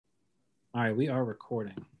All right, we are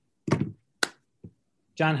recording.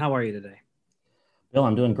 John, how are you today? Bill,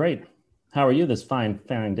 I'm doing great. How are you this fine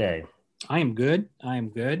day? I am good.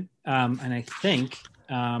 And I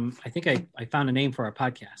found a name for our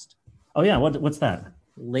podcast. Oh yeah, what's that?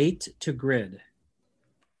 Late to Grid.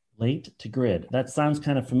 Late to grid. That sounds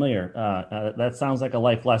kind of familiar. That sounds like a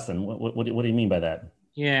life lesson. What do you mean by that?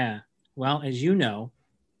 Yeah. Well, as you know,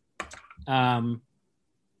 um,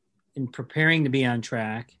 in preparing to be on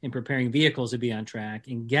track, in preparing vehicles to be on track,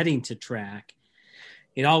 in getting to track,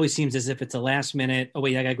 it always seems as if it's a last minute. Oh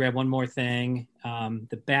wait, I gotta grab one more thing.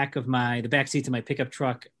 The back seats of my pickup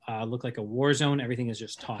truck look like a war zone. Everything is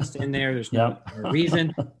just tossed in there. There's no Yep.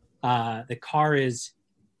 reason. The car is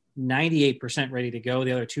 98% ready to go.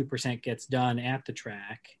 The other 2% gets done at the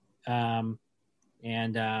track. And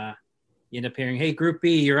you end up hearing, "Hey, Group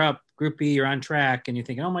B, you're up. Group B, you're on track." And you're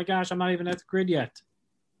thinking, "Oh my gosh, I'm not even at the grid yet."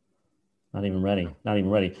 Not even ready. Not even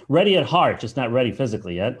ready. Ready at heart, just not ready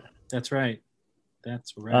physically yet. That's right.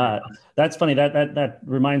 That's right. Uh, that's funny. That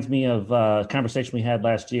reminds me of a conversation we had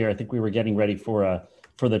last year. I think we were getting ready for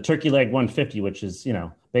the Turkey Leg 150, which is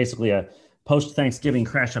basically a post Thanksgiving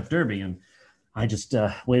crash up derby, and I just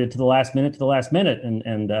waited to the last minute,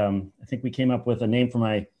 and I think we came up with a name for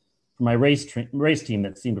my race team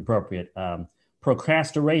that seemed appropriate.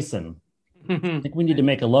 Procrastination. I think we need to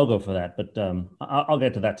make a logo for that, but I'll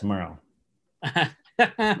get to that tomorrow. I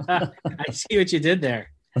see what you did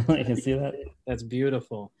there. You can see that. That's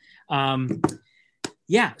beautiful.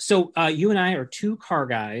 Yeah. So you and I are two car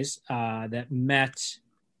guys that met.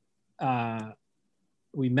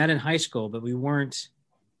 We met in high school, but we weren't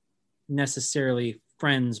necessarily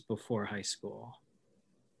friends before high school.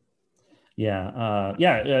 We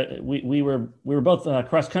were both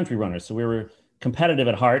cross country runners, so we were competitive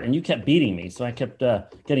at heart, and you kept beating me, so I kept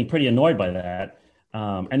getting pretty annoyed by that.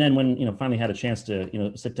 And then when finally had a chance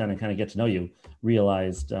to sit down and kind of get to know you,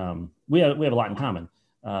 realized we have a lot in common.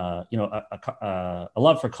 A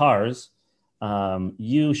love for cars.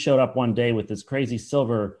 You showed up one day with this crazy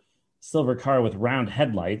silver car with round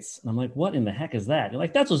headlights, and I'm like, "What in the heck is that?" You're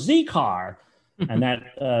like, "That's a Z car," and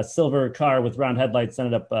that silver car with round headlights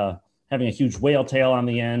ended up having a huge whale tail on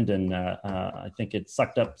the end, and I think it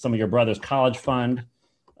sucked up some of your brother's college fund.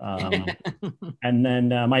 And then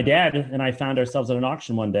my dad and I found ourselves at an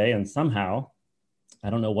auction one day, and somehow, I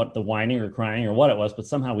don't know what the whining or crying or what it was, but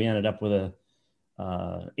somehow we ended up with a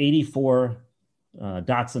 84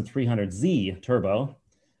 Datsun 300Z turbo,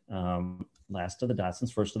 last of the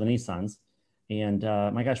Datsuns, first of the Nissans. And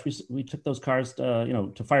my gosh, we took those cars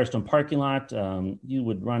to Firestone parking lot. You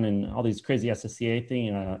would run in all these crazy SSCA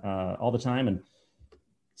thing all the time, and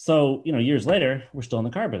so, years later, we're still in the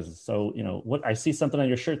car business. So, what I see something on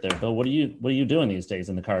your shirt there, Bill. What are you doing these days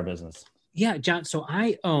in the car business? Yeah, John. So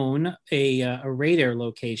I own a Radar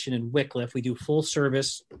location in Wickliffe. We do full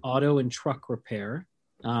service auto and truck repair.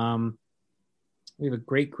 We have a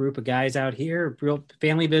great group of guys out here, real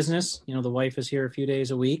family business. The wife is here a few days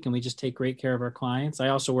a week, and we just take great care of our clients. I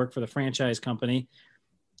also work for the franchise company,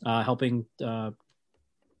 helping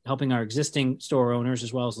our existing store owners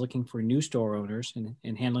as well as looking for new store owners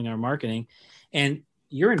and handling our marketing. And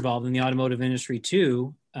you're involved in the automotive industry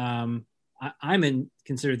too. I'm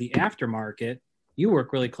considered the aftermarket. You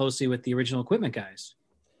work really closely with the original equipment guys.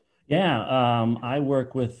 Yeah, I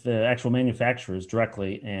work with the actual manufacturers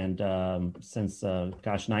directly, and since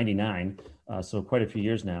 99, so quite a few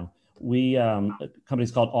years now. We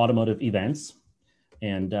company's called Automotive Events,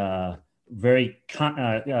 and very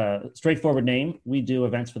straightforward name. We do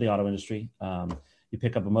events for the auto industry. You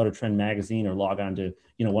pick up a Motor Trend magazine or log on to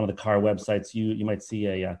one of the car websites. You might see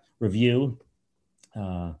a review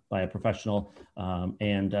by a professional,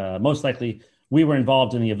 and most likely we were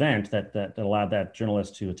involved in the event that allowed that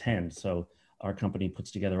journalist to attend. So our company puts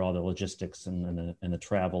together all the logistics and the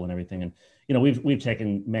travel and everything. And we've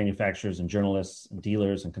taken manufacturers and journalists and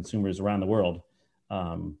dealers and consumers around the world,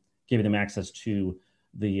 giving them access to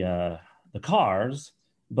the cars,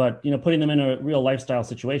 but putting them in a real lifestyle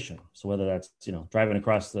situation. So whether that's driving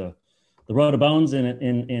across the road of bones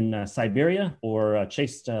in Siberia, or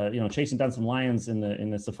chasing down some lions in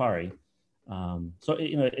the safari. So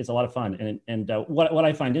it's a lot of fun, and what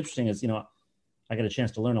I find interesting is I get a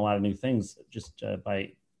chance to learn a lot of new things just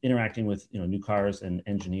by interacting with new cars and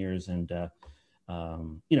engineers, and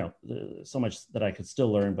so much that I could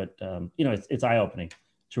still learn, but it's eye opening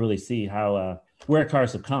to really see how where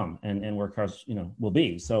cars have come and where cars will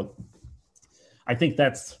be. So I think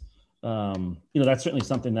that's that's certainly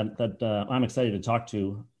something that I'm excited to talk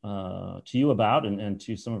to you about, and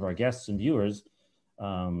to some of our guests and viewers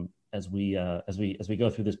as we go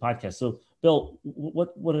through this podcast. So, Bill,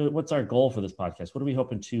 what's our goal for this podcast? What are we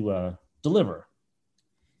hoping to deliver?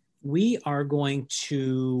 We are going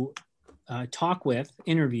to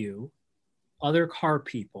interview other car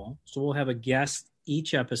people. So we'll have a guest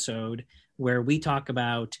each episode where we talk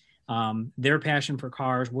about their passion for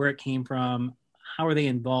cars, where it came from, how are they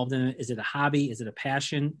involved in it? Is it a hobby? Is it a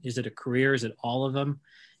passion? Is it a career? Is it all of them?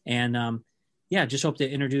 And just hope to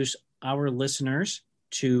introduce our listeners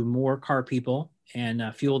to more car people and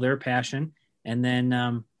fuel their passion. And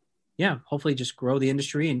then, hopefully just grow the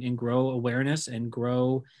industry and grow awareness and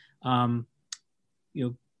grow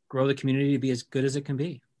grow the community to be as good as it can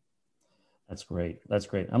be. That's great.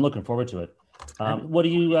 I'm looking forward to it. What do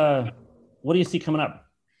you see coming up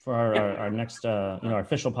for our next, our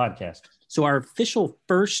official podcast? So our official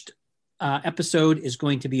first episode is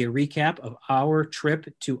going to be a recap of our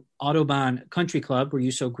trip to Autobahn Country Club, where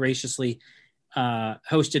you so graciously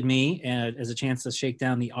hosted me as a chance to shake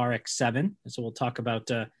down the RX-7. And so we'll talk about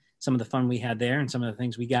some of the fun we had there and some of the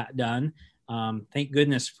things we got done. Thank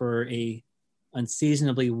goodness for a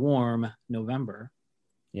unseasonably warm November.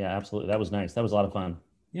 Yeah, absolutely. That was nice. That was a lot of fun.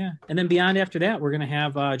 Yeah. And then beyond after that, we're going to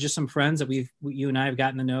have just some friends that you and I have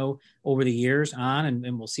gotten to know over the years on,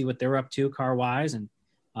 and we'll see what they're up to car wise and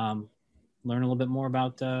learn a little bit more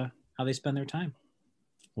about how they spend their time.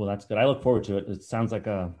 Well, that's good. I look forward to it. It sounds like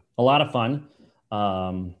a lot of fun.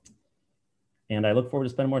 And I look forward to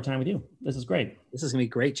spending more time with you. This is great. This is going to be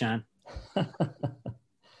great, John.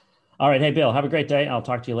 All right. Hey, Bill, have a great day. I'll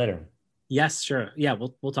talk to you later. Yes, sure. Yeah,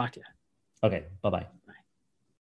 we'll talk to you. Okay. Bye-bye.